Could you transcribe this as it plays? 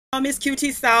Miss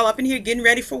QT Style up in here getting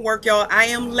ready for work, y'all. I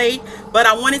am late, but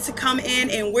I wanted to come in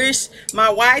and wish my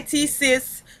YT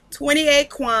sis 28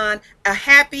 Quan a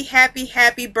happy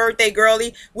birthday,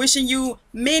 girly. Wishing you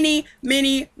many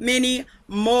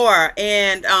more.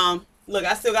 And look,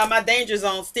 I still got my Danger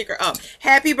Zone sticker up.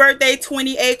 Happy birthday,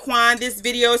 28 Quan. This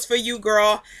video is for you,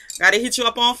 girl. Gotta hit you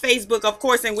up on Facebook, of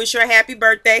course, and wish you a happy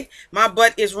birthday. My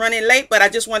butt is running late, but I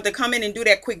just wanted to come in and do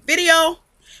that quick video.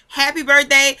 Happy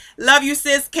birthday. Love you,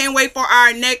 sis. Can't wait for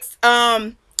our next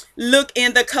look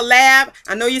in the collab.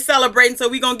 I know you're celebrating, so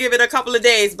we're gonna give it a couple of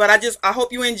days, but I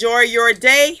hope you enjoy your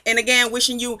day. And again,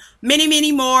 wishing you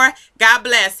many more. God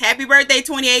bless. Happy birthday,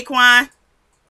 28 Quan.